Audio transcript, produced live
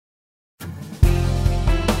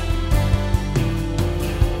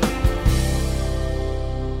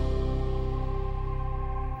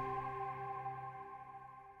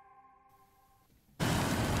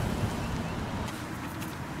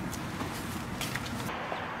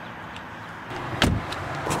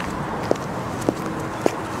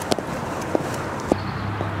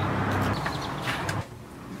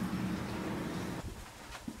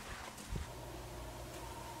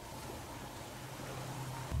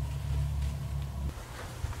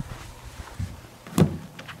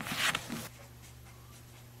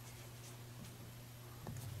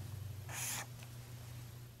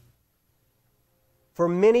For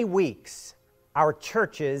many weeks, our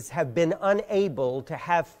churches have been unable to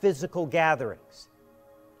have physical gatherings.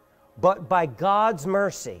 But by God's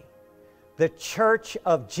mercy, the Church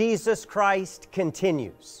of Jesus Christ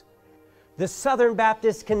continues. The Southern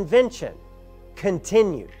Baptist Convention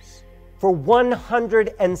continues. For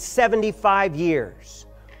 175 years,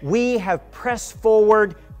 we have pressed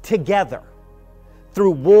forward together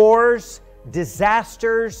through wars,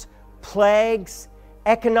 disasters, plagues,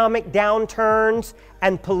 economic downturns,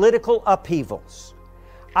 and political upheavals.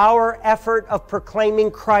 Our effort of proclaiming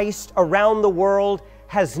Christ around the world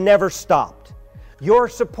has never stopped. Your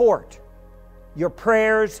support, your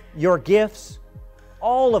prayers, your gifts,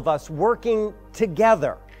 all of us working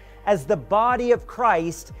together as the body of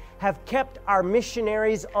Christ have kept our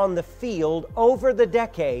missionaries on the field over the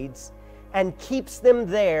decades and keeps them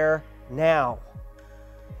there now.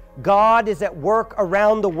 God is at work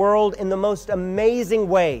around the world in the most amazing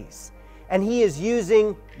ways, and He is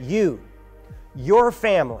using you, your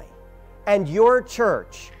family, and your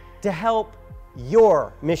church to help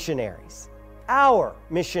your missionaries, our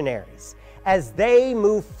missionaries, as they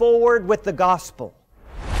move forward with the gospel.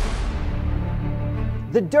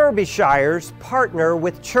 The Derbyshires partner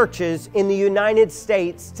with churches in the United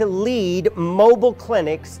States to lead mobile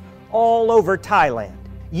clinics all over Thailand,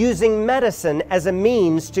 using medicine as a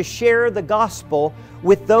means to share the gospel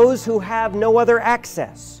with those who have no other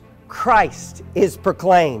access. Christ is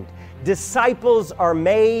proclaimed, disciples are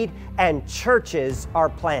made, and churches are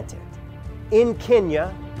planted. In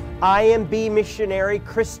Kenya, IMB missionary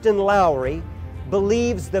Kristen Lowry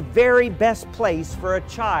believes the very best place for a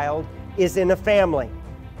child is in a family.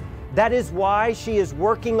 That is why she is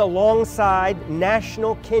working alongside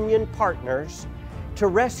national Kenyan partners to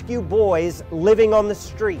rescue boys living on the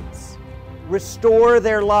streets, restore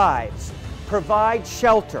their lives, provide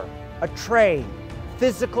shelter, a trade,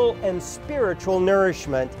 physical and spiritual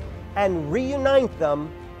nourishment, and reunite them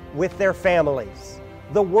with their families.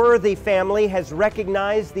 The Worthy family has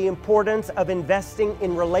recognized the importance of investing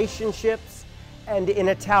in relationships and in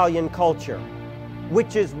Italian culture,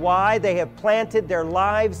 which is why they have planted their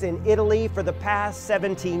lives in Italy for the past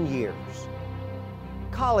 17 years.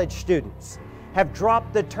 College students have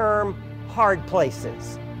dropped the term hard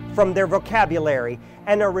places from their vocabulary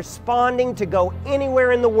and are responding to go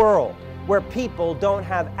anywhere in the world where people don't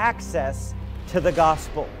have access to the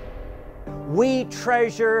gospel. We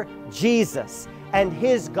treasure Jesus and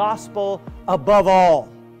His gospel above all.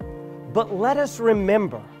 But let us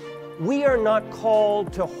remember, we are not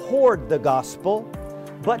called to hoard the gospel,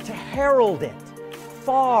 but to herald it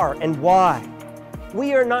far and wide.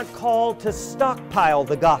 We are not called to stockpile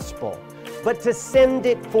the gospel, but to send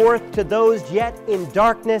it forth to those yet in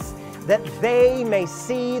darkness, that they may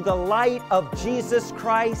see the light of Jesus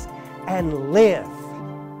Christ and live.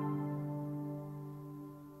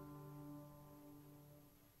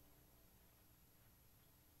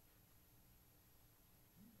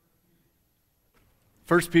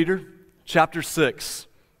 First Peter chapter 6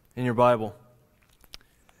 in your Bible.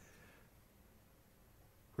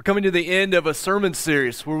 We're coming to the end of a sermon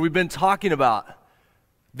series where we've been talking about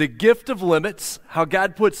the gift of limits, how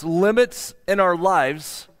God puts limits in our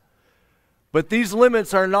lives, but these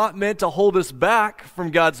limits are not meant to hold us back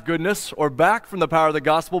from God's goodness or back from the power of the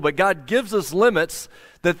gospel, but God gives us limits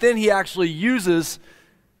that then He actually uses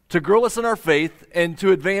to grow us in our faith and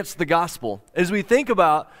to advance the gospel. As we think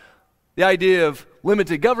about the idea of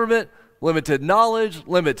limited government, limited knowledge,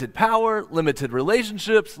 limited power, limited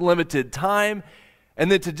relationships, limited time,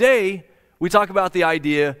 and then today we talk about the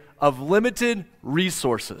idea of limited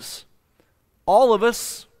resources. All of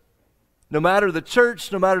us, no matter the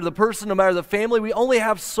church, no matter the person, no matter the family, we only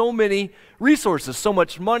have so many resources, so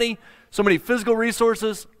much money, so many physical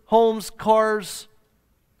resources, homes, cars,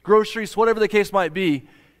 groceries, whatever the case might be.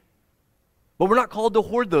 But we're not called to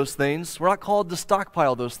hoard those things. We're not called to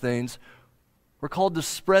stockpile those things. We're called to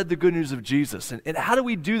spread the good news of Jesus. And how do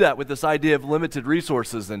we do that with this idea of limited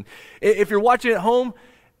resources? And if you're watching at home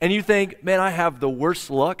and you think, man, I have the worst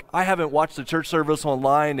luck. I haven't watched a church service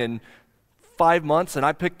online in 5 months and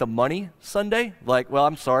I picked the money Sunday. Like, well,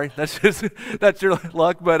 I'm sorry. That's your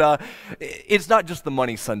luck. But it's not just the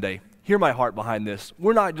money Sunday. Hear my heart behind this.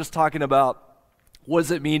 We're not just talking about what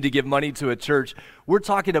does it mean to give money to a church. We're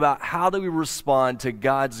talking about how do we respond to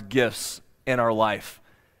God's gifts in our life.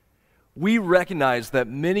 We recognize that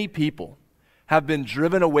many people have been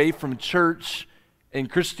driven away from church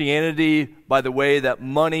and Christianity by the way that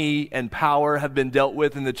money and power have been dealt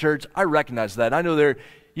with in the church. I recognize that. I know you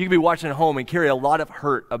can be watching at home and carry a lot of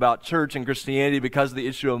hurt about church and Christianity because of the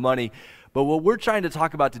issue of money. But what we're trying to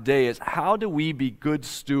talk about today is how do we be good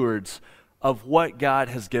stewards of what God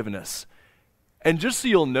has given us? And just so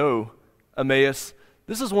you'll know, Emmaus,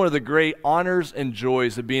 this is one of the great honors and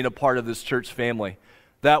joys of being a part of this church family.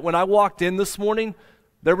 That when I walked in this morning,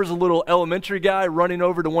 there was a little elementary guy running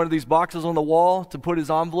over to one of these boxes on the wall to put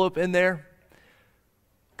his envelope in there.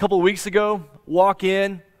 A couple of weeks ago, walk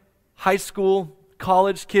in, high school,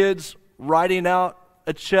 college kids writing out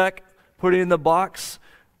a check, putting it in the box.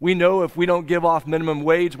 We know if we don't give off minimum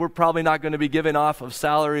wage, we're probably not going to be giving off of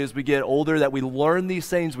salary as we get older, that we learn these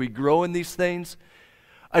things, we grow in these things.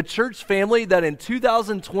 A church family that in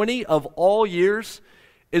 2020 of all years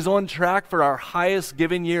is on track for our highest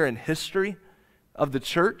giving year in history of the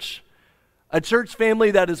church. A church family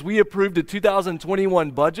that, as we approved a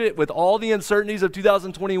 2021 budget with all the uncertainties of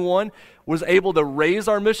 2021, was able to raise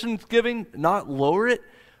our mission giving, not lower it.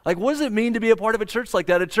 Like, what does it mean to be a part of a church like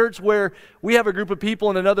that? A church where we have a group of people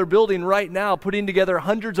in another building right now putting together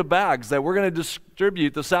hundreds of bags that we're going to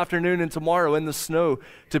distribute this afternoon and tomorrow in the snow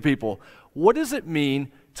to people. What does it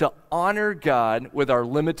mean to honor God with our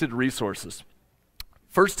limited resources?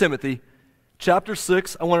 1 Timothy chapter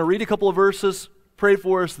 6, I want to read a couple of verses, pray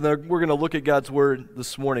for us, and then we're going to look at God's word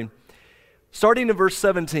this morning. Starting in verse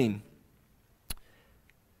 17.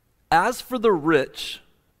 As for the rich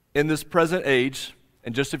in this present age,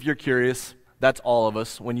 and just if you're curious, that's all of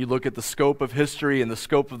us. When you look at the scope of history and the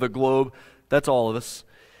scope of the globe, that's all of us.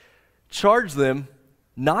 Charge them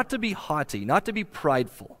not to be haughty, not to be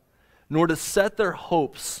prideful, nor to set their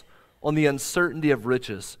hopes on the uncertainty of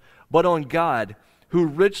riches, but on God, who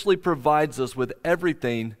richly provides us with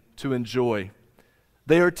everything to enjoy.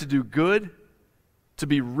 They are to do good, to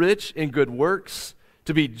be rich in good works,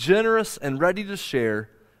 to be generous and ready to share,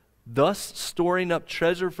 thus storing up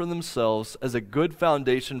treasure for themselves as a good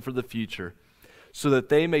foundation for the future, so that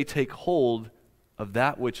they may take hold of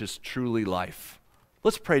that which is truly life.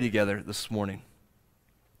 Let's pray together this morning.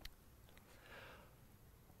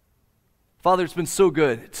 Father, it's been so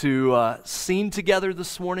good to sing together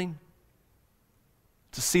this morning,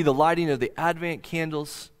 to see the lighting of the Advent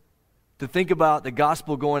candles, to think about the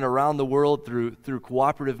gospel going around the world through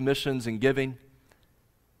cooperative missions and giving.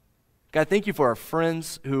 God, thank you for our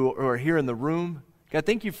friends who are here in the room. God,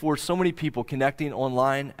 thank you for so many people connecting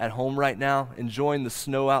online at home right now, enjoying the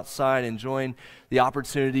snow outside, enjoying the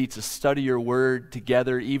opportunity to study your word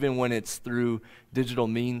together, even when it's through digital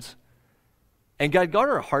means. And God, guard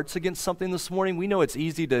our hearts against something this morning. We know it's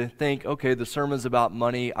easy to think, okay, the sermon's about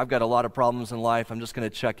money. I've got a lot of problems in life. I'm just going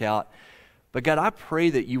to check out. But God, I pray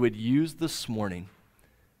that you would use this morning,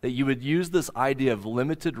 that you would use this idea of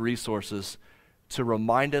limited resources to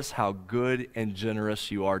remind us how good and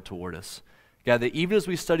generous you are toward us. God, that even as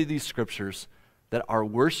we study these scriptures, that our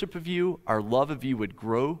worship of you, our love of you would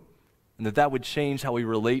grow, and that would change how we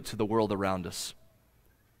relate to the world around us.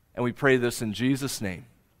 And we pray this in Jesus' name.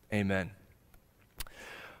 Amen.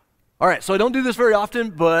 All right, so I don't do this very often,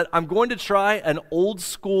 but I'm going to try an old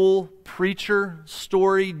school preacher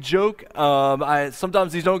story joke.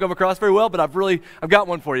 Sometimes these don't come across very well, but I've got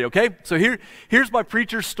one for you, okay? So here's my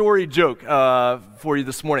preacher story joke for you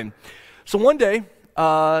this morning. So one day,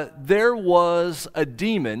 there was a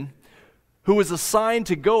demon who was assigned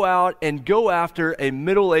to go out and go after a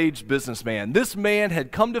middle-aged businessman. This man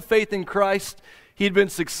had come to faith in Christ. He'd been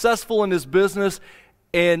successful in his business,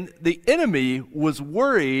 and the enemy was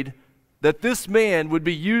worried that this man would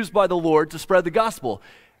be used by the Lord to spread the gospel.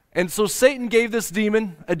 And so Satan gave this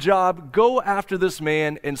demon a job: go after this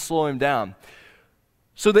man and slow him down.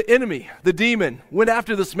 So the enemy, the demon, went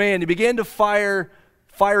after this man. He began to fire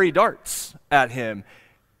fiery darts at him.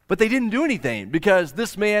 But they didn't do anything because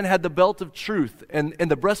this man had the belt of truth and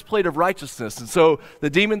the breastplate of righteousness. And so the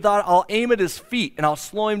demon thought, I'll aim at his feet and I'll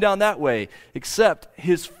slow him down that way. Except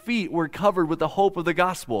his feet were covered with the hope of the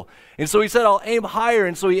gospel. And so he said, I'll aim higher.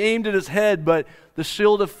 And so he aimed at his head, but the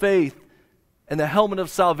shield of faith and the helmet of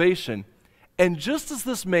salvation. And just as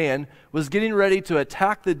this man was getting ready to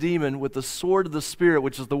attack the demon with the sword of the Spirit,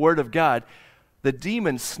 which is the word of God, the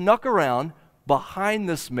demon snuck around behind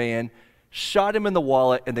this man, shot him in the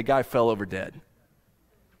wallet, and the guy fell over dead.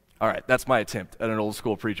 All right, that's my attempt at an old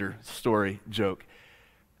school preacher story joke.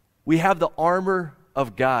 We have the armor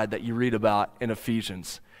of God that you read about in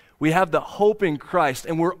Ephesians. We have the hope in Christ,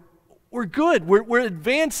 and we're good. We're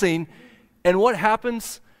advancing, and what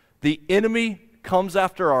happens? The enemy comes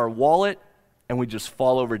after our wallet, and we just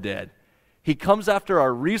fall over dead. He comes after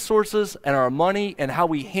our resources and our money and how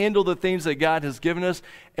we handle the things that God has given us,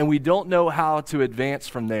 and we don't know how to advance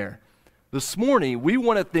from there. This morning, we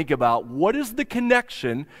want to think about what is the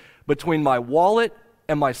connection between my wallet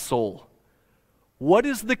and my soul. What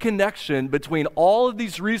is the connection between all of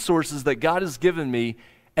these resources that God has given me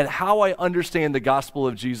and how I understand the gospel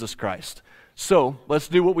of Jesus Christ? So let's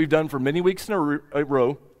do what we've done for many weeks in a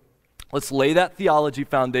row. Let's lay that theology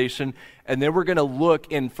foundation, and then we're going to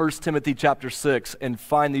look in 1 Timothy chapter 6 and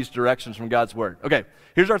find these directions from God's word. Okay,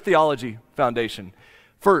 here's our theology foundation.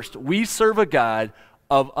 First, we serve a God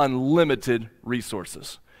of unlimited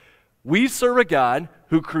resources. We serve a God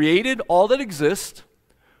who created all that exists,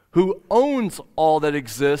 who owns all that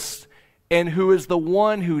exists, and who is the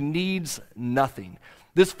one who needs nothing.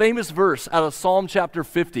 This famous verse out of Psalm chapter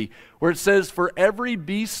 50, where it says, "For every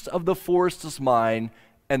beast of the forest is mine,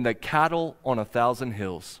 and the cattle on 1,000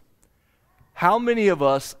 hills." How many of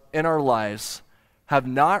us in our lives have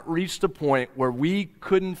not reached a point where we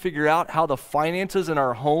couldn't figure out how the finances in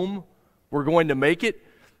our home were going to make it?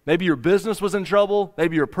 Maybe your business was in trouble.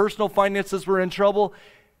 Maybe your personal finances were in trouble.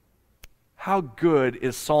 How good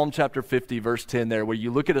is Psalm chapter 50, verse 10 there, where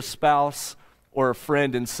you look at a spouse or a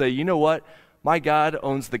friend and say, you know what? My God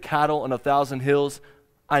owns the cattle on 1,000 hills.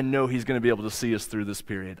 I know he's going to be able to see us through this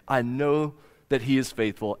period. I know that he is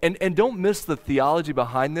faithful. And don't miss the theology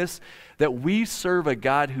behind this, that we serve a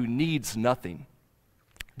God who needs nothing.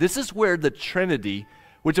 This is where the Trinity,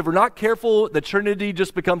 which if we're not careful, the Trinity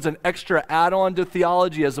just becomes an extra add-on to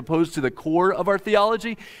theology as opposed to the core of our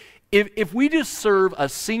theology. If we just serve a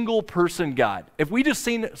single person God, if we just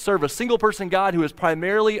serve a single person God who is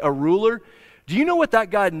primarily a ruler, do you know what that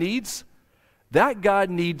God needs? That God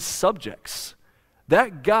needs subjects.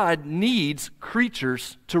 That God needs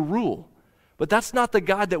creatures to rule. But that's not the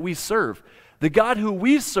God that we serve. The God who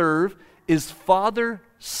we serve is Father,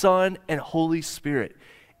 Son, and Holy Spirit,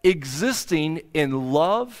 existing in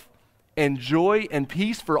love and joy and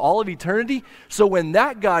peace for all of eternity. So when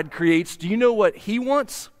that God creates, do you know what he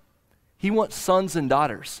wants? He wants sons and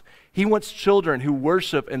daughters. He wants children who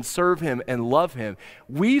worship and serve him and love him.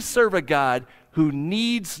 We serve a God who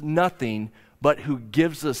needs nothing, but who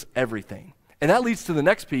gives us everything. And that leads to the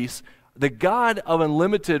next piece. The God of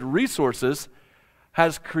unlimited resources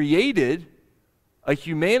has created a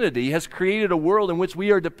humanity, has created a world in which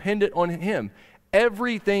we are dependent on him.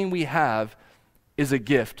 Everything we have is a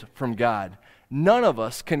gift from God. None of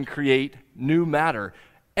us can create new matter.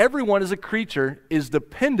 Everyone as a creature is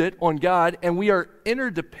dependent on God, and we are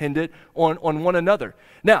interdependent on one another.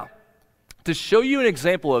 Now, to show you an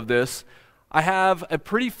example of this, I have a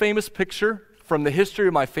pretty famous picture from the history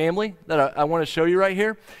of my family that I want to show you right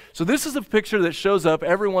here. So this is a picture that shows up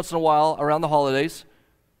every once in a while around the holidays.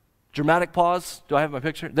 Dramatic pause. Do I have my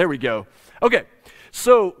picture? There we go. Okay,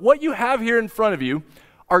 so what you have here in front of you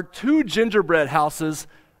are two gingerbread houses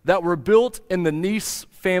that were built in the Neese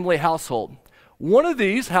family household. One of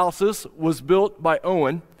these houses was built by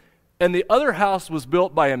Owen, and the other house was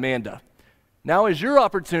built by Amanda. Now is your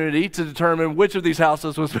opportunity to determine which of these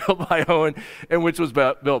houses was built by Owen and which was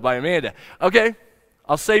built by Amanda. Okay,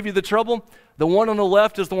 I'll save you the trouble. The one on the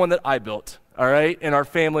left is the one that I built, all right, in our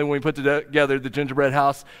family when we put together the gingerbread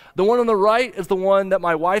house. The one on the right is the one that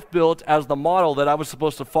my wife built as the model that I was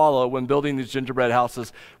supposed to follow when building these gingerbread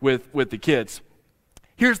houses with the kids.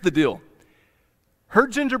 Here's the deal. Her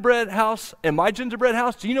gingerbread house and my gingerbread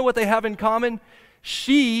house, do you know what they have in common?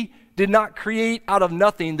 She did not create out of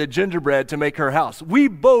nothing the gingerbread to make her house. We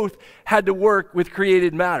both had to work with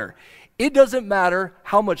created matter. It doesn't matter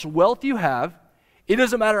how much wealth you have. It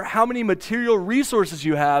doesn't matter how many material resources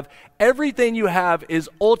you have. Everything you have is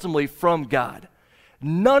ultimately from God.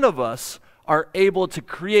 None of us are able to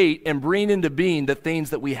create and bring into being the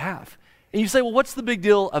things that we have. And you say, well, what's the big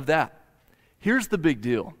deal of that? Here's the big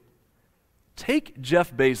deal. Take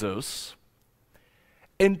Jeff Bezos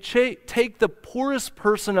and take the poorest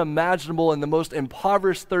person imaginable in the most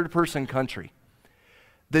impoverished third-person country.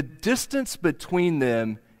 The distance between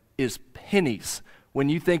them is pennies when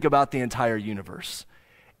you think about the entire universe.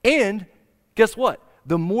 And guess what?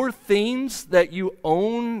 The more things that you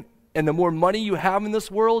own and the more money you have in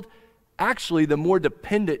this world, actually the more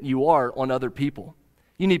dependent you are on other people.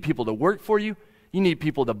 You need people to work for you. You need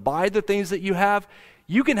people to buy the things that you have.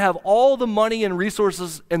 You can have all the money and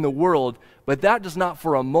resources in the world, but that does not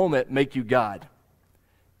for a moment make you God,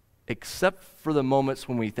 except for the moments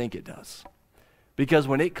when we think it does. Because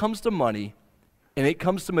when it comes to money and it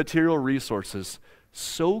comes to material resources,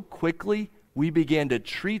 so quickly we begin to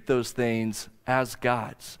treat those things as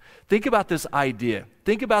gods. Think about this idea.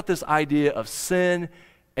 Think about this idea of sin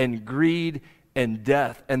and greed and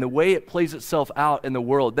death and the way it plays itself out in the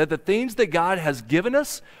world. That the things that God has given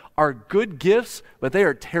us are good gifts, but they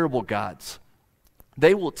are terrible gods.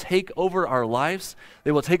 They will take over our lives.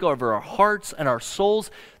 They will take over our hearts and our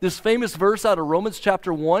souls. This famous verse out of Romans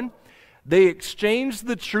chapter 1, they exchanged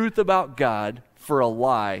the truth about God for a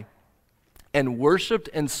lie and worshiped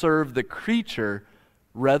and served the creature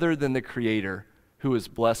rather than the Creator who is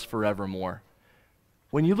blessed forevermore.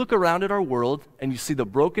 When you look around at our world and you see the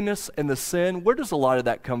brokenness and the sin, where does a lot of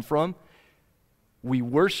that come from? We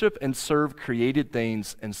worship and serve created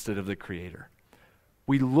things instead of the Creator.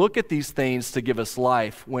 We look at these things to give us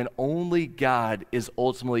life when only God is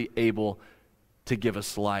ultimately able to give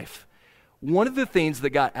us life. One of the things that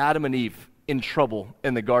got Adam and Eve in trouble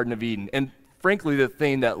in the Garden of Eden, and frankly the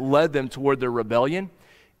thing that led them toward their rebellion,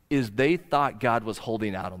 is they thought God was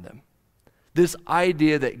holding out on them. This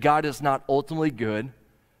idea that God is not ultimately good,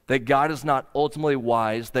 that God is not ultimately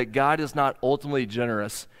wise, that God is not ultimately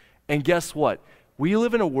generous. And guess what? We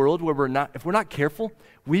live in a world where if we're not careful,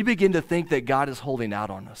 we begin to think that God is holding out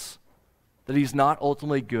on us, that He's not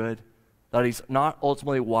ultimately good, that He's not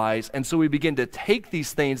ultimately wise. And so we begin to take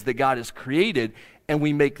these things that God has created and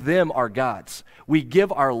we make them our gods. We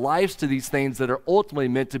give our lives to these things that are ultimately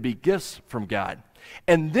meant to be gifts from God.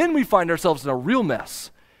 And then we find ourselves in a real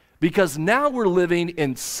mess because now we're living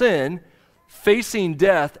in sin, facing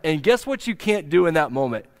death, and guess what you can't do in that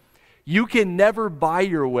moment? You can never buy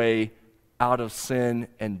your way out of sin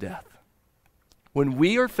and death. When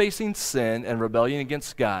we are facing sin and rebellion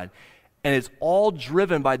against God, and it's all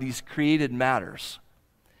driven by these created matters,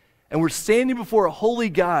 and we're standing before a holy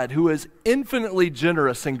God who is infinitely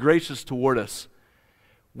generous and gracious toward us,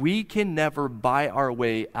 we can never buy our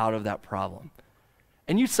way out of that problem.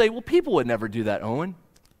 And you say, well, people would never do that, Owen.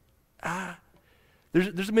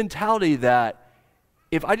 There's a mentality that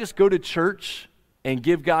if I just go to church and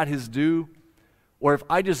give God His due, or if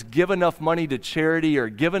I just give enough money to charity or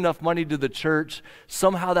give enough money to the church,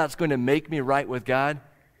 somehow that's going to make me right with God.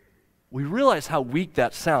 We realize how weak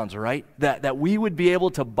that sounds, right? That we would be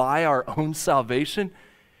able to buy our own salvation.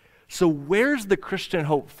 So where's the Christian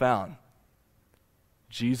hope found?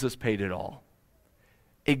 Jesus paid it all.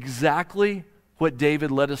 Exactly what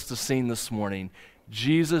David led us to sing this morning.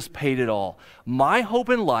 Jesus paid it all. My hope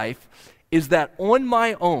in life is that on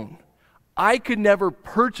my own, I could never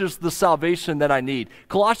purchase the salvation that I need.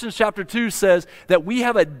 Colossians chapter 2 says that we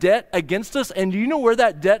have a debt against us, and do you know where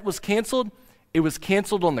that debt was canceled? It was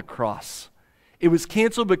canceled on the cross. It was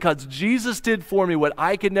canceled because Jesus did for me what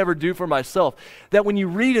I could never do for myself. That when you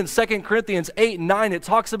read in 2 Corinthians 8 and 9, it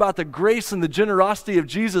talks about the grace and the generosity of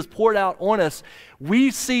Jesus poured out on us. We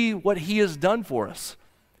see what He has done for us.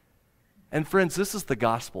 And friends, this is the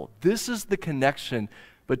gospel. This is the connection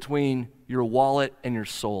between your wallet and your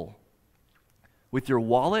soul. With your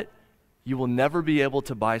wallet, you will never be able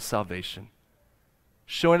to buy salvation.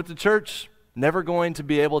 Showing up to church, never going to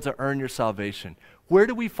be able to earn your salvation. Where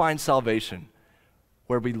do we find salvation?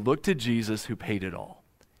 Where we look to Jesus who paid it all.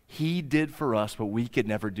 He did for us what we could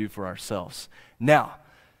never do for ourselves. Now,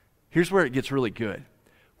 here's where it gets really good.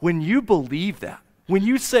 When you believe that, when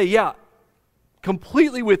you say, yeah,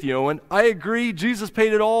 completely with you, Owen, I agree, Jesus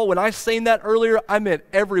paid it all. When I sang that earlier, I meant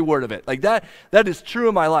every word of it. Like that is true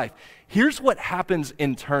in my life. Here's what happens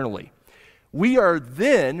internally. We are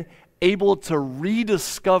then able to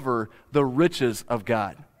rediscover the riches of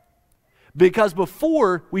God. Because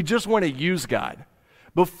before, we just want to use God.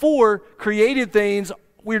 Before, created things,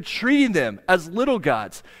 we're treating them as little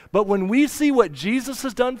gods. But when we see what Jesus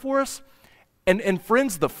has done for us, and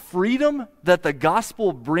friends, the freedom that the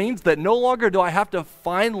gospel brings, that no longer do I have to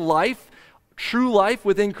find life, true life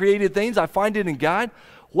within created things, I find it in God.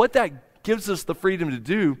 What that gives us the freedom to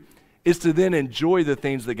do is to then enjoy the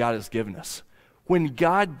things that God has given us. When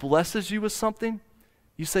God blesses you with something,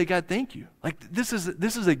 you say, God, thank you. Like this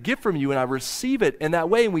is a gift from you, and I receive it in that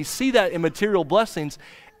way, and we see that in material blessings.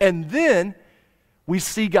 And then we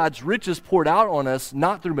see God's riches poured out on us,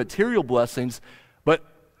 not through material blessings, but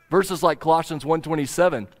verses like Colossians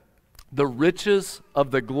 1:27, the riches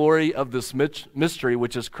of the glory of this mystery,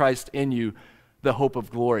 which is Christ in you, the hope of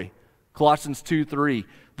glory. Colossians 2:3,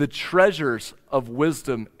 the treasures of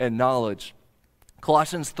wisdom and knowledge.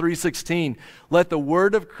 Colossians 3:16, let the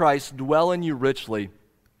word of Christ dwell in you richly,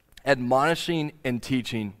 admonishing and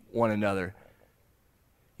teaching one another.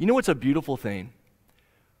 You know what's a beautiful thing?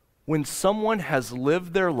 When someone has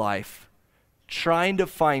lived their life trying to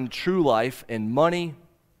find true life in money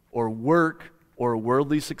or work or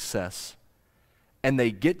worldly success, and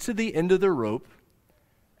they get to the end of their rope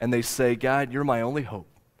and they say, God, you're my only hope.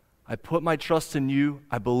 I put my trust in you.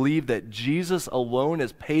 I believe that Jesus alone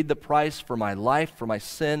has paid the price for my life, for my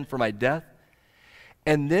sin, for my death.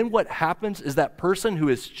 And then what happens is that person who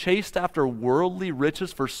has chased after worldly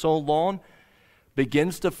riches for so long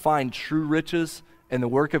begins to find true riches in the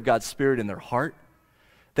work of God's Spirit in their heart.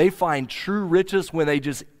 They find true riches when they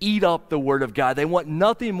just eat up the Word of God. They want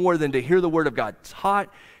nothing more than to hear the Word of God taught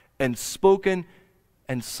and spoken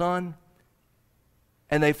and sung.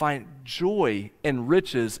 and they find joy and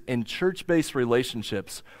riches in church-based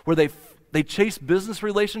relationships where they chase business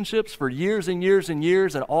relationships for years and years and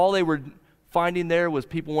years, and all they were finding there was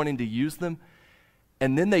people wanting to use them.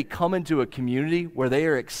 And then they come into a community where they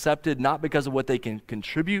are accepted not because of what they can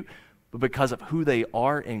contribute, but because of who they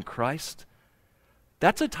are in Christ.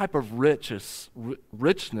 That's a type of richness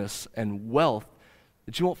and wealth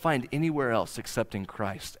that you won't find anywhere else except in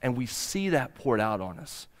Christ. And we see that poured out on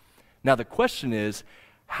us. Now the question is,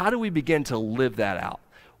 how do we begin to live that out?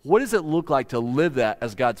 What does it look like to live that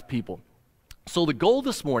as God's people? So the goal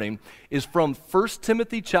this morning is from 1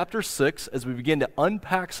 Timothy chapter 6, as we begin to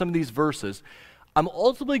unpack some of these verses. I'm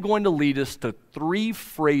ultimately going to lead us to 3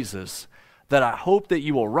 phrases that I hope that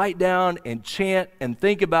you will write down and chant and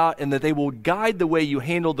think about, and that they will guide the way you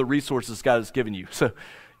handle the resources God has given you. So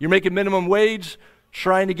you're making minimum wage,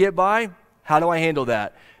 trying to get by. How do I handle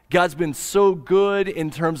that? God's been so good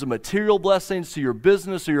in terms of material blessings to your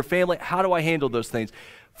business or your family. How do I handle those things?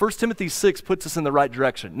 1 Timothy 6 puts us in the right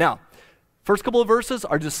direction. Now, first couple of verses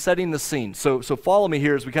are just setting the scene. So follow me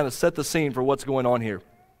here as we kind of set the scene for what's going on here.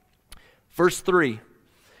 Verse 3,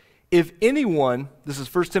 if anyone, this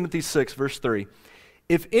is 1 Timothy 6, verse 3,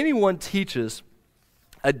 if anyone teaches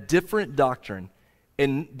a different doctrine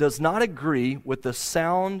and does not agree with the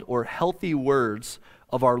sound or healthy words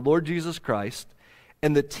of our Lord Jesus Christ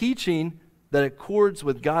and the teaching that accords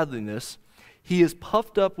with godliness, he is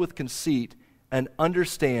puffed up with conceit and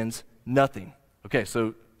understands nothing. Okay,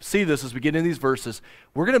 so see this as we get into these verses.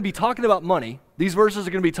 We're going to be talking about money. These verses are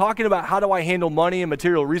going to be talking about how do I handle money and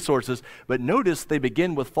material resources, but notice they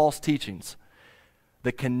begin with false teachings.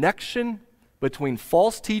 The connection between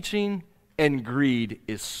false teaching and greed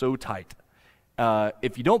is so tight.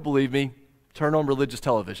 If you don't believe me, turn on religious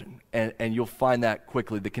television, and you'll find that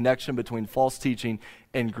quickly. The connection between false teaching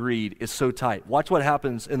and greed is so tight. Watch what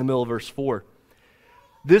happens in the middle of verse 4.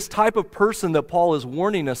 This type of person that Paul is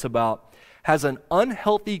warning us about has an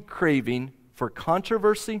unhealthy craving for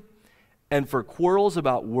controversy and for quarrels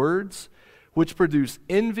about words, which produce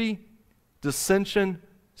envy, dissension,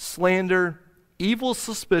 slander, evil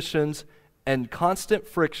suspicions, and constant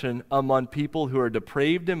friction among people who are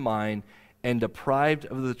depraved in mind and deprived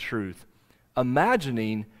of the truth,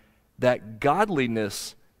 imagining that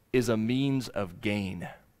godliness is a means of gain.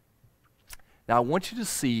 Now, I want you to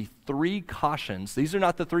see 3 cautions. These are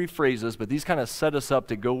not the 3 phrases, but these kind of set us up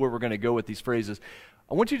to go where we're going to go with these phrases.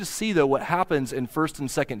 I want you to see, though, what happens in 1 and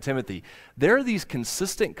 2 Timothy. There are these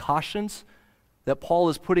consistent cautions that Paul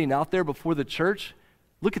is putting out there before the church.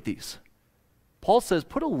 Look at these. Paul says,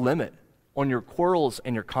 put a limit on your quarrels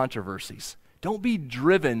and your controversies. Don't be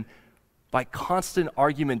driven by constant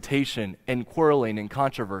argumentation and quarreling and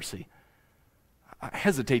controversy. I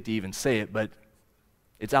hesitate to even say it, but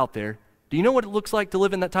it's out there. Do you know what it looks like to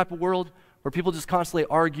live in that type of world where people just constantly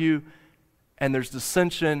argue and there's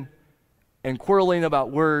dissension and quarreling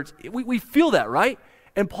about words? We feel that, right?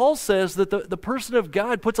 And Paul says that the person of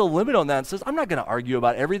God puts a limit on that and says, I'm not going to argue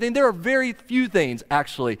about everything. There are very few things,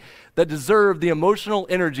 actually, that deserve the emotional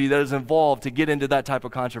energy that is involved to get into that type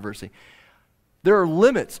of controversy. There are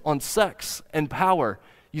limits on sex and power.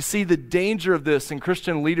 You see the danger of this in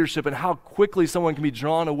Christian leadership and how quickly someone can be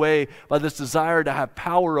drawn away by this desire to have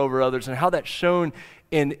power over others and how that's shown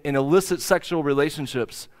in illicit sexual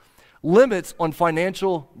relationships. Limits on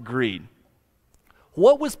financial greed.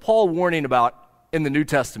 What was Paul warning about in the New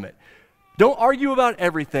Testament? Don't argue about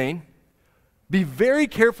everything. Be very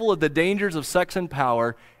careful of the dangers of sex and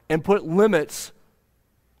power and put limits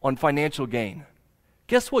on financial gain.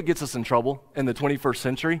 Guess what gets us in trouble in the 21st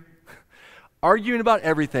century? Arguing about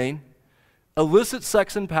everything, illicit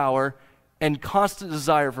sex and power, and constant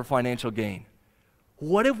desire for financial gain.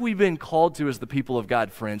 What have we been called to as the people of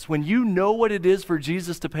God, friends? When you know what it is for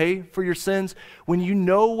Jesus to pay for your sins, when you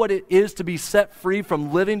know what it is to be set free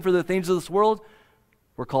from living for the things of this world,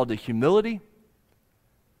 we're called to humility,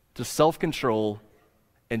 to self-control,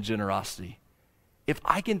 and generosity. If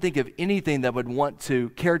I can think of anything that would want to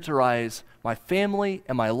characterize my family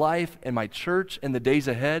and my life and my church in the days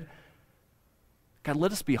ahead, God,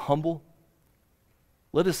 let us be humble.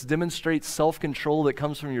 Let us demonstrate self-control that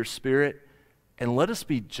comes from your Spirit, and let us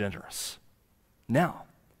be generous. Now,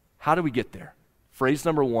 how do we get there? Phrase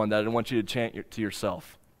number 1 that I want you to chant to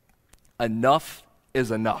yourself. Enough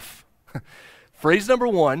is enough. Phrase number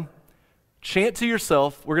 1, chant to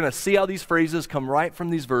yourself. We're going to see how these phrases come right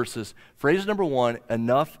from these verses. Phrase number 1,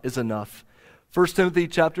 enough is enough. 1 Timothy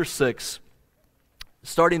chapter 6,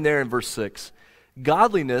 starting there in verse 6.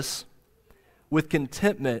 Godliness with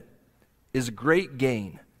contentment is great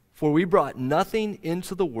gain, for we brought nothing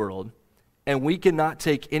into the world, and we cannot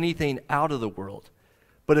take anything out of the world.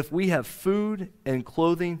 But if we have food and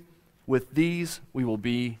clothing, with these we will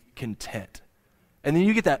be content. And then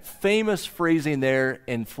you get that famous phrasing there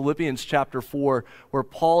in Philippians chapter 4, where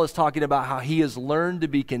Paul is talking about how he has learned to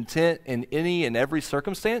be content in any and every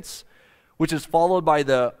circumstance, which is followed by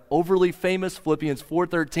the overly famous Philippians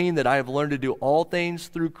 4:13, that I have learned to do all things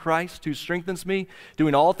through Christ who strengthens me.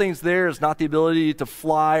 Doing all things there is not the ability to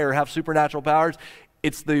fly or have supernatural powers.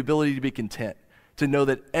 It's the ability to be content, to know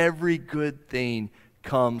that every good thing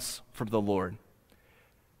comes from the Lord.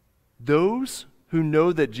 Those who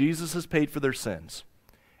know that Jesus has paid for their sins,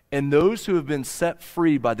 and those who have been set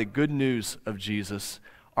free by the good news of Jesus,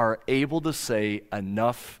 are able to say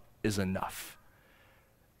enough is enough.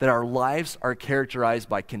 That our lives are characterized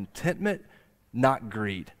by contentment, not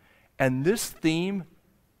greed. And this theme,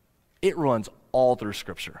 it runs all through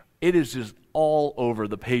Scripture. It is just all over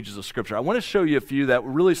the pages of Scripture. I want to show you a few that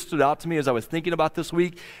really stood out to me as I was thinking about this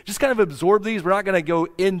week. Just kind of absorb these. We're not going to go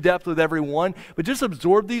in depth with every one, but just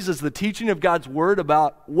absorb these as the teaching of God's Word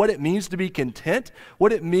about what it means to be content,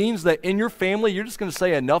 what it means that in your family you're just going to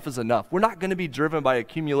say enough is enough. We're not going to be driven by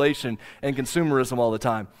accumulation and consumerism all the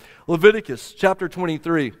time. Leviticus chapter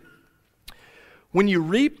 23. When you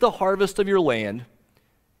reap the harvest of your land,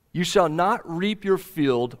 you shall not reap your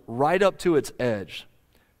field right up to its edge,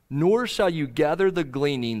 nor shall you gather the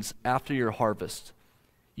gleanings after your harvest.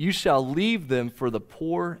 You shall leave them for the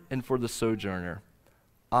poor and for the sojourner.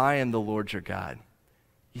 I am the Lord your God.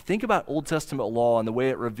 You think about Old Testament law and the way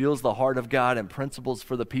it reveals the heart of God and principles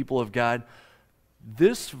for the people of God.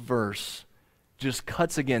 This verse just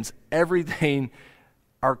cuts against everything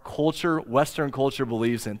our culture, Western culture,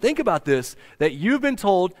 believes in. Think about this, that you've been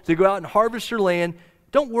told to go out and harvest your land.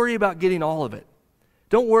 Don't worry about getting all of it.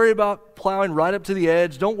 Don't worry about plowing right up to the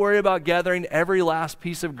edge. Don't worry about gathering every last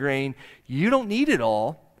piece of grain. You don't need it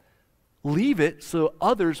all. Leave it so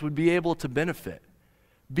others would be able to benefit.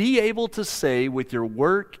 Be able to say with your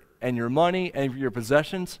work and your money and your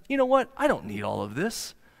possessions, you know what? I don't need all of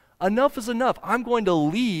this. Enough is enough. I'm going to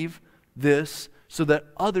leave this so that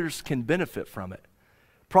others can benefit from it.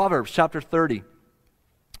 Proverbs chapter 30,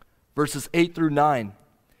 verses 8 through 9.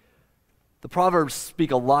 The Proverbs speak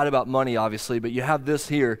a lot about money, obviously, but you have this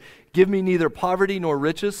here. Give me neither poverty nor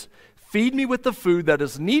riches. Feed me with the food that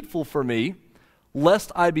is needful for me,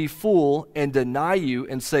 lest I be full and deny you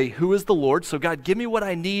and say, who is the Lord? So God, give me what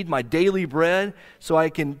I need, my daily bread, so I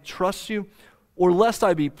can trust you. Or lest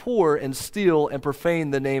I be poor and steal and profane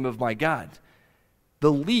the name of my God.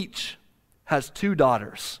 The leech has two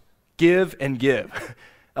daughters, give and give.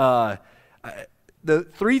 The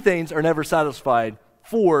three things are never satisfied.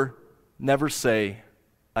 Four never say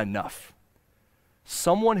enough.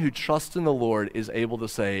 Someone who trusts in the Lord is able to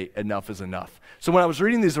say enough is enough. So when I was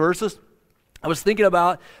reading these verses, I was thinking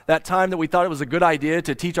about that time that we thought it was a good idea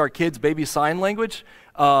to teach our kids baby sign language.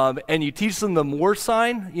 And you teach them the more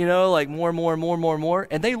sign, like more,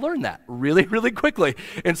 and they learn that really, really quickly.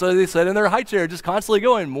 And so they sit in their high chair just constantly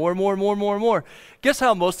going more. Guess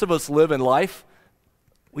how most of us live in life?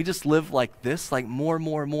 We just live like this, like more,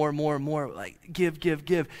 like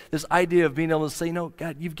give. This idea of being able to say, no,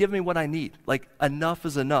 God, you've given me what I need. Like enough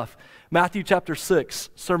is enough. Matthew chapter 6,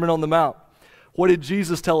 Sermon on the Mount. What did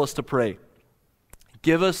Jesus tell us to pray?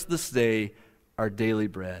 Give us this day our daily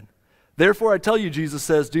bread. Therefore I tell you, Jesus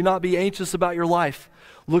says, do not be anxious about your life.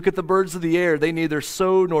 Look at the birds of the air. They neither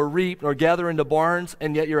sow nor reap nor gather into barns,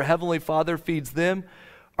 and yet your heavenly Father feeds them.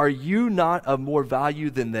 Are you not of more value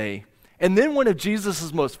than they? And then one of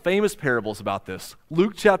Jesus' most famous parables about this,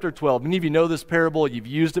 Luke chapter 12. Many of you know this parable. You've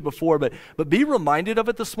used it before, but be reminded of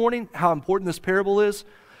it this morning, how important this parable is.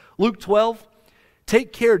 Luke 12,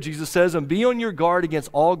 take care, Jesus says, and be on your guard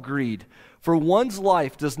against all greed, for one's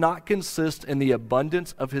life does not consist in the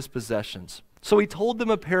abundance of his possessions. So he told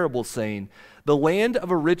them a parable, saying, the land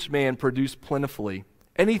of a rich man produced plentifully.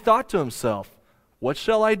 And he thought to himself, what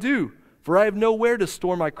shall I do? For I have nowhere to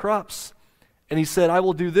store my crops. And he said, I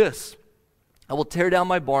will do this. I will tear down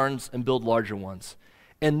my barns and build larger ones.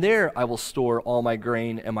 And there I will store all my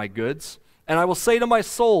grain and my goods. And I will say to my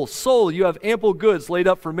soul, soul, you have ample goods laid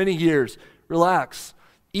up for many years. Relax,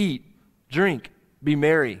 eat, drink, be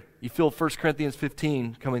merry. You feel 1 Corinthians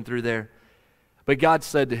 15 coming through there. But God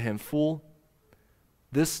said to him, fool,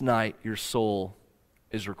 this night your soul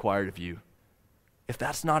is required of you. If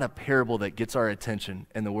that's not a parable that gets our attention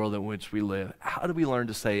in the world in which we live, how do we learn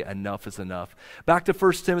to say enough is enough? Back to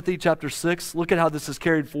 1 Timothy chapter 6, look at how this is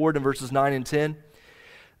carried forward in verses 9 and 10.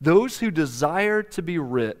 Those who desire to be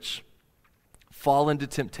rich fall into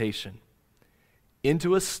temptation,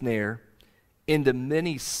 into a snare, into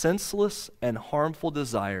many senseless and harmful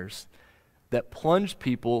desires that plunge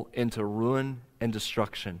people into ruin and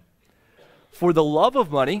destruction. For the love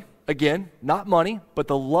of money, again, not money, but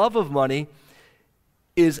the love of money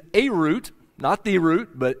is a root, not the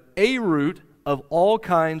root, but a root of all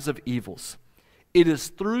kinds of evils. It is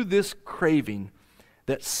through this craving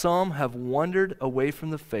that some have wandered away from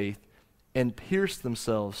the faith and pierced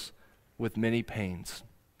themselves with many pains.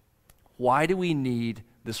 Why do we need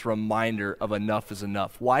this reminder of enough is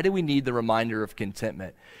enough? Why do we need the reminder of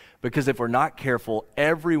contentment? Because if we're not careful,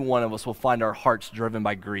 every one of us will find our hearts driven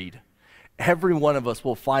by greed. Every one of us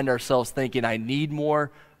will find ourselves thinking, I need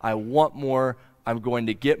more, I want more, I'm going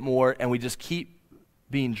to get more, and we just keep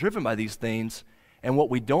being driven by these things. And what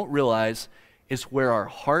we don't realize is where our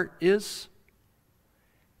heart is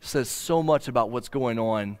says so much about what's going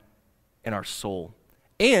on in our soul.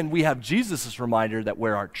 And we have Jesus' reminder that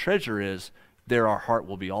where our treasure is, there our heart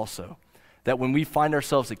will be also. That when we find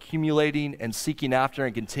ourselves accumulating and seeking after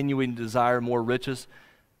and continuing to desire more riches,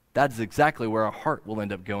 that's exactly where our heart will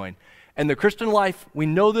end up going. And the Christian life, we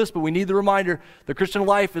know this, but we need the reminder, the Christian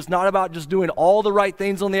life is not about just doing all the right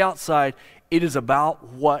things on the outside. It is about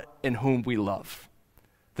what and whom we love.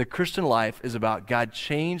 The Christian life is about, God,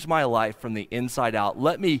 change my life from the inside out.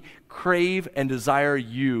 Let me crave and desire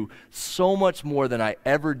you so much more than I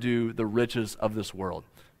ever do the riches of this world.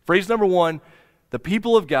 Phrase number one, the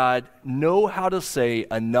people of God know how to say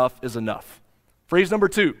enough is enough. Phrase number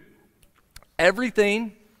two,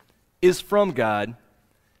 everything is from God,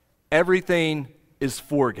 everything is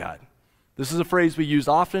for God. This is a phrase we use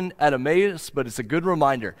often at Emmaus, but it's a good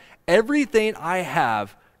reminder. Everything I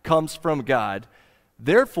have comes from God.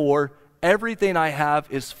 Therefore, everything I have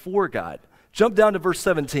is for God. Jump down to verse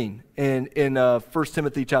 17 in 1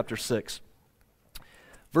 Timothy chapter 6.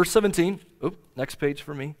 Verse 17, next page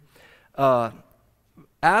for me.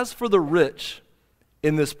 As for the rich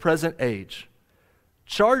in this present age,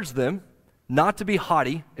 charge them not to be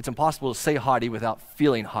haughty. It's impossible to say haughty without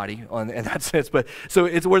feeling haughty in that sense, but so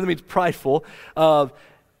it's a word that means prideful.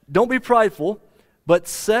 Don't be prideful, but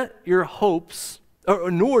set your hopes,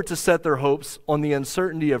 nor to set their hopes on the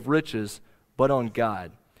uncertainty of riches, but on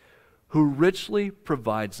God, who richly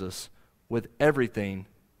provides us with everything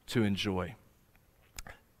to enjoy.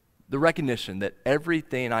 The recognition that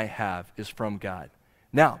everything I have is from God.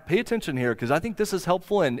 Now, pay attention here, because I think this is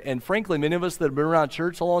helpful, and frankly, many of us that have been around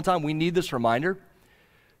church a long time, we need this reminder.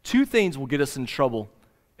 Two things will get us in trouble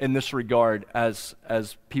in this regard as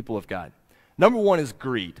people of God. Number one is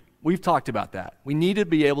greed. We've talked about that. We need to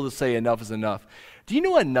be able to say enough is enough. Do you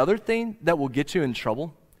know another thing that will get you in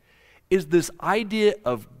trouble? Is this idea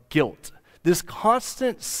of guilt, this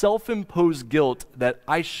constant self-imposed guilt that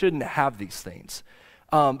I shouldn't have these things.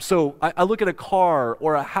 So I look at a car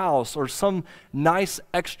or a house or some nice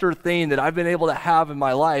extra thing that I've been able to have in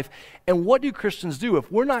my life, and what do Christians do?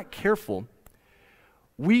 If we're not careful,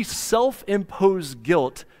 we self-impose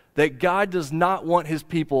guilt that God does not want his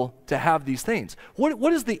people to have these things. What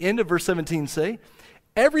does the end of verse 17 say?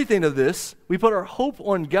 Everything of this, we put our hope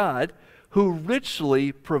on God, who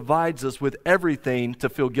richly provides us with everything to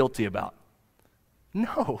feel guilty about.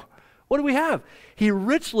 No. What do we have? He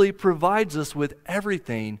richly provides us with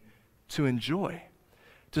everything to enjoy.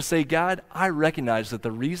 To say, God, I recognize that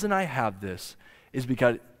the reason I have this is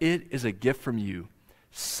because it is a gift from you.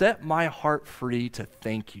 Set my heart free to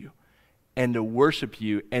thank you and to worship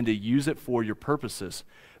you and to use it for your purposes.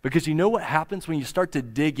 Because you know what happens when you start to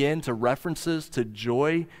dig into references to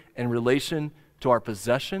joy in relation to our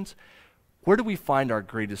possessions? Where do we find our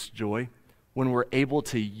greatest joy? When we're able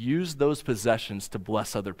to use those possessions to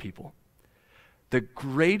bless other people. The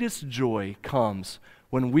greatest joy comes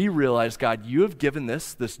when we realize, God, you have given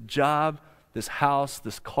this job, this house,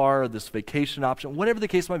 this car, this vacation option, whatever the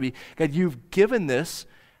case might be. God, you've given this.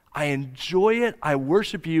 I enjoy it. I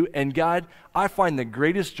worship you. And God, I find the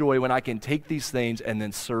greatest joy when I can take these things and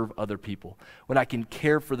then serve other people, when I can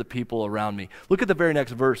care for the people around me. Look at the very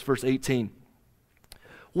next verse, verse 18.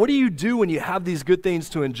 What do you do when you have these good things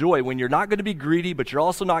to enjoy, when you're not going to be greedy, but you're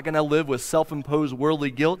also not going to live with self-imposed worldly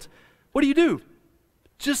guilt? What do?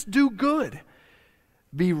 Just do good.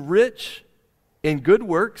 Be rich in good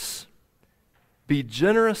works. Be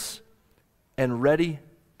generous and ready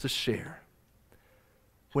to share.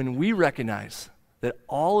 When we recognize that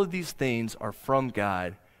all of these things are from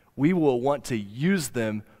God, we will want to use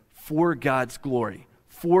them for God's glory,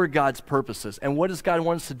 for God's purposes. And what does God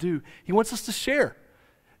want us to do? He wants us to share.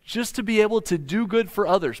 Just to be able to do good for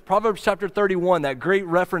others. Proverbs chapter 31, that great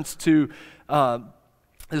reference to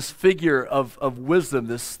this figure of wisdom,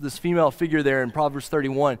 this female figure there in Proverbs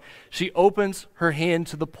 31. She opens her hand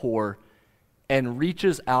to the poor and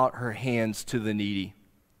reaches out her hands to the needy.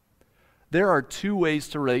 There are two ways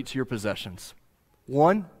to relate to your possessions.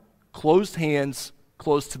 One, closed hands,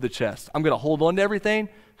 close to the chest. I'm going to hold on to everything.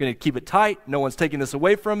 I'm going to keep it tight. No one's taking this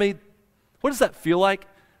away from me. What does that feel like?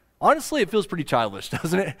 Honestly, it feels pretty childish,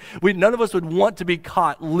 doesn't it? None of us would want to be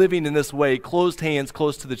caught living in this way, closed hands,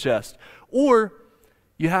 close to the chest. Or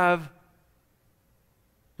you have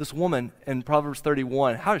this woman in Proverbs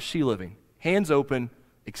 31. How is she living? Hands open,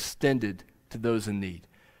 extended to those in need.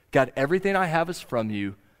 God, everything I have is from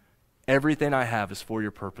you. Everything I have is for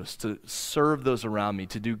your purpose, to serve those around me,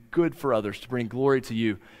 to do good for others, to bring glory to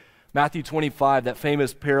you. Matthew 25, that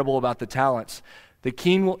famous parable about the talents. The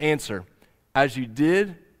king will answer, as you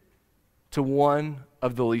did to one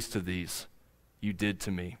of the least of these, you did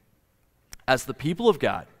to me. As the people of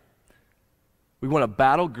God, we want to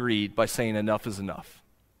battle greed by saying enough is enough.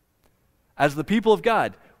 As the people of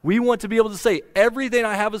God, we want to be able to say everything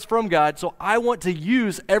I have is from God, so I want to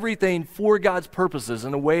use everything for God's purposes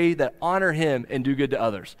in a way that honor him and do good to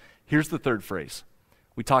others. Here's the third phrase.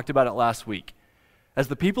 We talked about it last week. As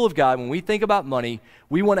the people of God, when we think about money,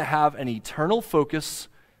 we want to have an eternal focus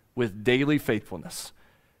with daily faithfulness.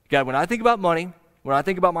 God, when I think about money, when I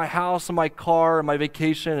think about my house and my car and my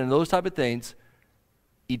vacation and those type of things,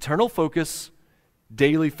 eternal focus,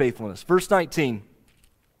 daily faithfulness. Verse 19,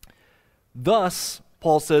 thus,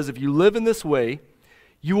 Paul says, if you live in this way,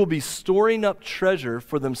 you will be storing up treasure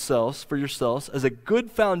for yourselves as a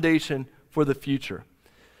good foundation for the future,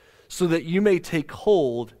 so that you may take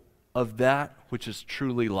hold of that which is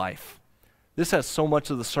truly life. This has so much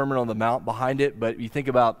of the Sermon on the Mount behind it, but you think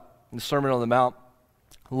about the Sermon on the Mount,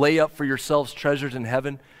 lay up for yourselves treasures in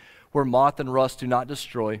heaven, where moth and rust do not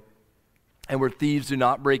destroy, and where thieves do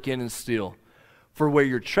not break in and steal. For where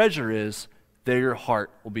your treasure is, there your heart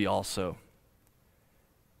will be also.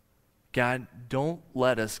 God, don't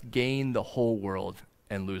let us gain the whole world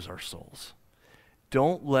and lose our souls.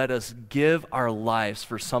 Don't let us give our lives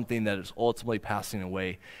for something that is ultimately passing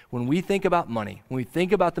away. When we think about money, when we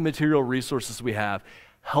think about the material resources we have,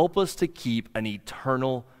 help us to keep an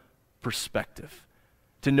eternal perspective.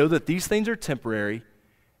 To know that these things are temporary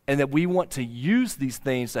and that we want to use these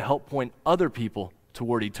things to help point other people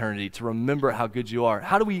toward eternity, to remember how good you are.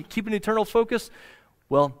 How do we keep an eternal focus?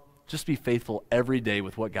 Well, just be faithful every day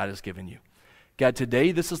with what God has given you. God,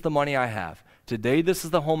 today this is the money I have. Today this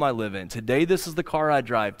is the home I live in. Today this is the car I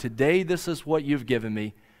drive. Today this is what you've given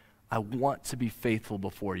me. I want to be faithful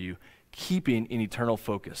before you, keeping an eternal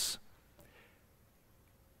focus.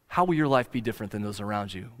 How will your life be different than those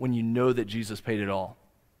around you when you know that Jesus paid it all?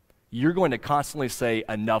 You're going to constantly say,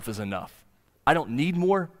 enough is enough. I don't need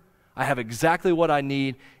more. I have exactly what I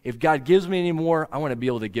need. If God gives me any more, I want to be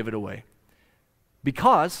able to give it away.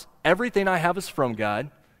 Because everything I have is from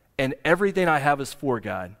God, and everything I have is for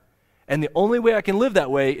God. And the only way I can live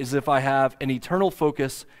that way is if I have an eternal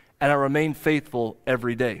focus and I remain faithful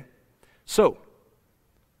every day. So,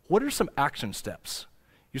 what are some action steps?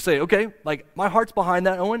 You say, okay, like my heart's behind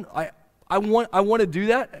that, Owen. I want to do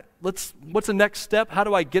that. What's the next step? How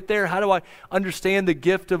do I get there? How do I understand the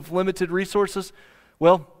gift of limited resources?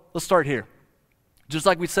 Well, let's start here. Just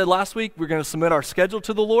like we said last week, we're going to submit our schedule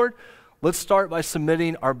to the Lord. Let's start by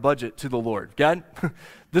submitting our budget to the Lord. God,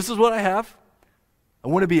 this is what I have. I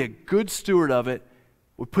want to be a good steward of it.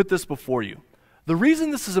 We put this before you. The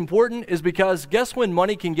reason this is important is because guess when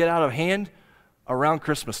money can get out of hand? Around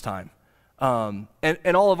Christmas time.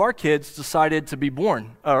 And all of our kids decided to be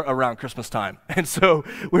born around Christmas time. And so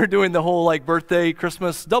we're doing the whole like birthday,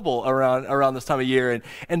 Christmas double around this time of year.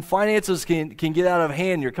 And finances can get out of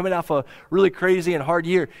hand. You're coming off a really crazy and hard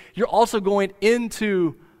year. You're also going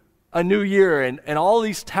into a new year, and all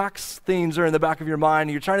these tax things are in the back of your mind.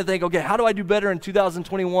 And you're trying to think, okay, how do I do better in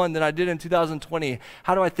 2021 than I did in 2020?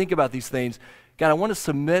 How do I think about these things? God, I want to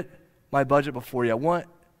submit my budget before you. I want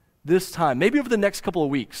this time, maybe over the next couple of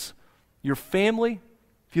weeks, your family,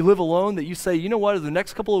 if you live alone, that you say, you know what, over the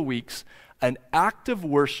next couple of weeks, an act of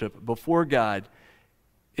worship before God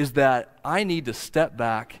is that I need to step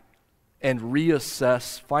back and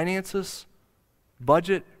reassess finances,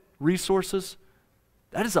 budget, resources.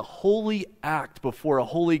 That is a holy act before a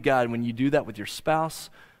holy God when you do that with your spouse,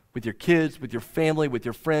 with your kids, with your family, with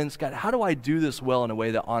your friends. God, how do I do this well in a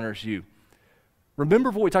way that honors you?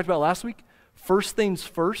 Remember what we talked about last week? First things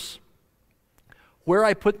first. Where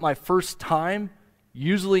I put my first time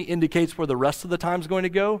usually indicates where the rest of the time is going to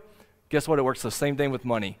go. Guess what? It works the same thing with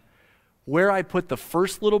money. Where I put the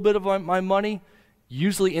first little bit of my money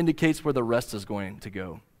usually indicates where the rest is going to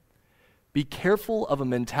go. Be careful of a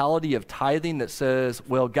mentality of tithing that says,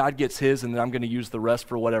 well, God gets his and then I'm going to use the rest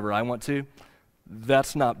for whatever I want to.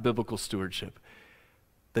 That's not biblical stewardship.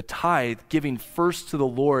 The tithe, giving first to the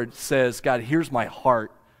Lord, says, God, here's my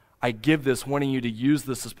heart. I give this wanting you to use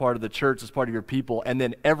this as part of the church, as part of your people, and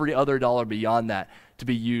then every other dollar beyond that to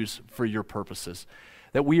be used for your purposes.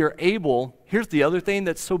 That we are able, here's the other thing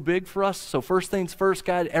that's so big for us. So first things first,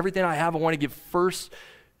 God, everything I have, I want to give first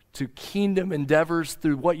to kingdom endeavors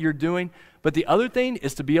through what you're doing. But the other thing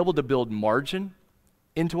is to be able to build margin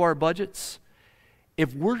into our budgets.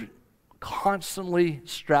 If we're constantly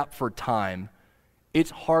strapped for time,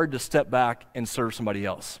 it's hard to step back and serve somebody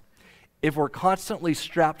else. If we're constantly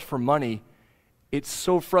strapped for money, it's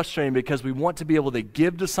so frustrating because we want to be able to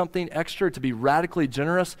give to something extra, to be radically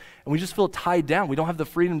generous, and we just feel tied down. We don't have the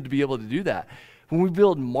freedom to be able to do that. When we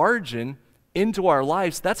build margin into our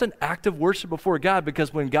lives, that's an act of worship before God,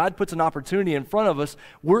 because when God puts an opportunity in front of us,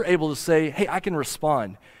 we're able to say, hey, I can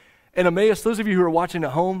respond. And Emmaus, those of you who are watching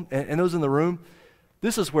at home and those in the room,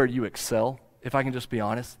 this is where you excel, if I can just be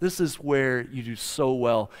honest. This is where you do so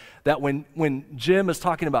well. That when Jim is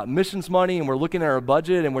talking about missions money and we're looking at our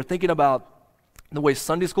budget and we're thinking about the way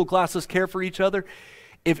Sunday school classes care for each other,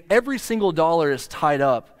 if every single dollar is tied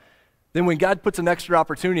up, then when God puts an extra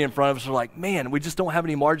opportunity in front of us, we're like, man, we just don't have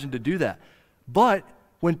any margin to do that. But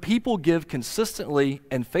when people give consistently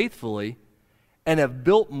and faithfully and have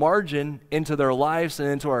built margin into their lives and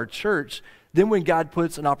into our church, then when God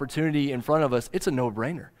puts an opportunity in front of us, it's a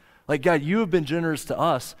no-brainer. Like, God, you have been generous to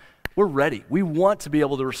us. We're ready. We want to be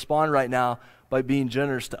able to respond right now by being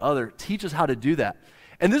generous to others. Teach us how to do that.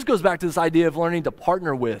 And this goes back to this idea of learning to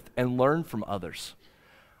partner with and learn from others.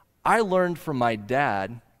 I learned from my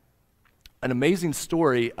dad an amazing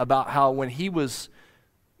story about how when he was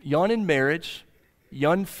young in marriage,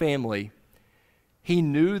 young family, he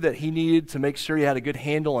knew that he needed to make sure he had a good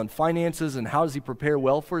handle on finances and how does he prepare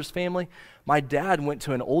well for his family. My dad went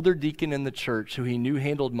to an older deacon in the church who he knew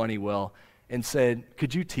handled money well and said,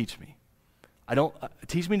 could you teach me?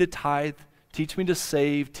 Teach me to tithe, teach me to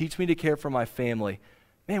save, teach me to care for my family.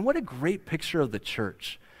 Man, what a great picture of the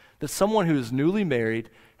church. That someone who is newly married,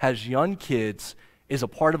 has young kids, is a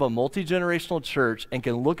part of a multi-generational church and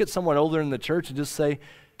can look at someone older in the church and just say,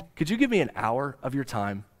 could you give me an hour of your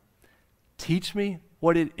time? Teach me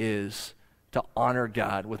what it is to honor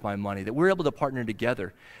God with my money, that we're able to partner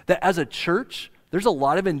together. That as a church, there's a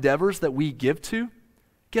lot of endeavors that we give to.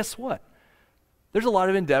 Guess what? There's a lot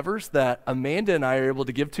of endeavors that Amanda and I are able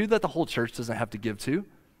to give to that the whole church doesn't have to give to.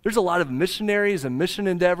 There's a lot of missionaries and mission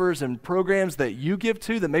endeavors and programs that you give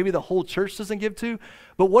to that maybe the whole church doesn't give to.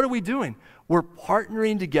 But what are we doing? We're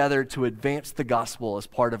partnering together to advance the gospel as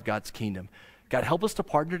part of God's kingdom. God, help us to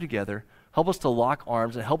partner together, help us to lock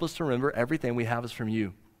arms, and help us to remember everything we have is from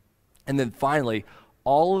you. And then finally,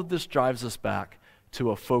 all of this drives us back to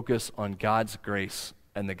a focus on God's grace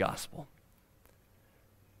and the gospel.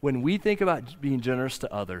 When we think about being generous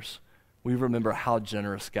to others, we remember how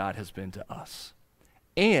generous God has been to us.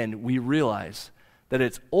 And we realize that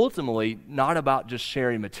it's ultimately not about just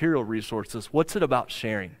sharing material resources. What's it about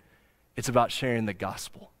sharing? It's about sharing the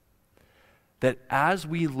gospel. That as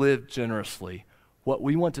we live generously, what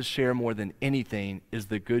we want to share more than anything is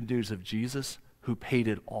the good news of Jesus, who paid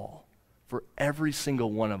it all for every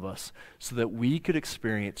single one of us so that we could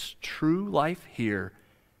experience true life here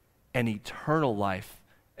and eternal life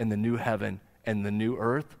in the new heaven and the new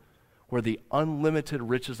earth, where the unlimited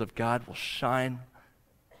riches of God will shine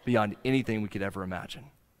beyond anything we could ever imagine.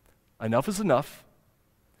 Enough is enough.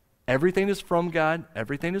 Everything is from God.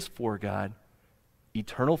 Everything is for God.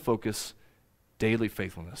 Eternal focus, daily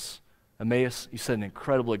faithfulness. Emmaus, you set an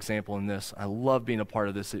incredible example in this. I love being a part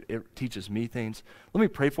of this. It teaches me things. Let me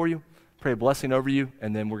pray for you, pray a blessing over you,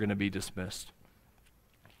 and then we're going to be dismissed.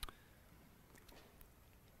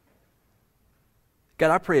 God,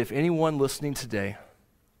 I pray if anyone listening today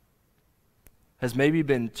has maybe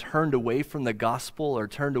been turned away from the gospel or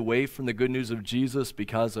turned away from the good news of Jesus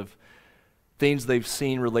because of things they've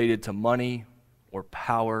seen related to money or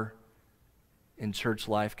power in church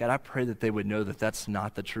life, God, I pray that they would know that that's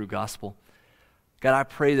not the true gospel. God, I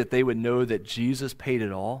pray that they would know that Jesus paid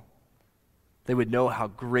it all. They would know how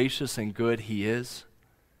gracious and good he is.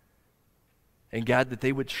 And God, that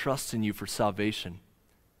they would trust in you for salvation.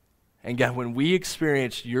 And God, when we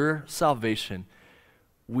experience your salvation,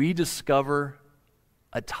 we discover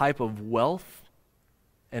a type of wealth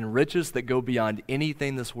and riches that go beyond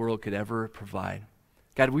anything this world could ever provide.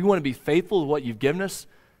 God, we want to be faithful to what you've given us.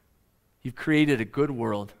 You've created a good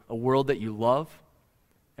world, a world that you love,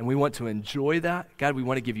 and we want to enjoy that. God, we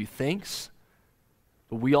want to give you thanks,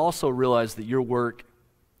 but we also realize that your work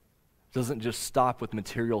doesn't just stop with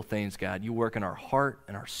material things, God. You work in our heart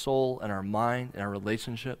and our soul and our mind and our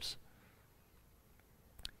relationships.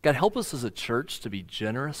 God, help us as a church to be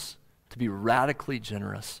generous, to be radically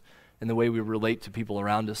generous in the way we relate to people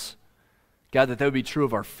around us. God, that would be true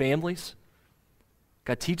of our families.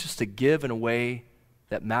 God, teach us to give in a way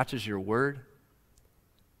that matches your word.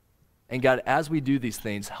 And God, as we do these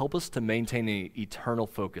things, help us to maintain an eternal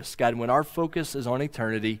focus. God, when our focus is on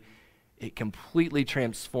eternity, it completely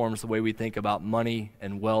transforms the way we think about money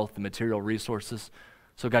and wealth and material resources.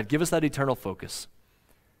 So God, give us that eternal focus.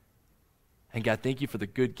 And God, thank you for the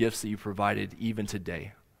good gifts that you provided even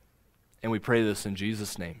today. And we pray this in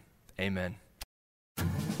Jesus' name. Amen.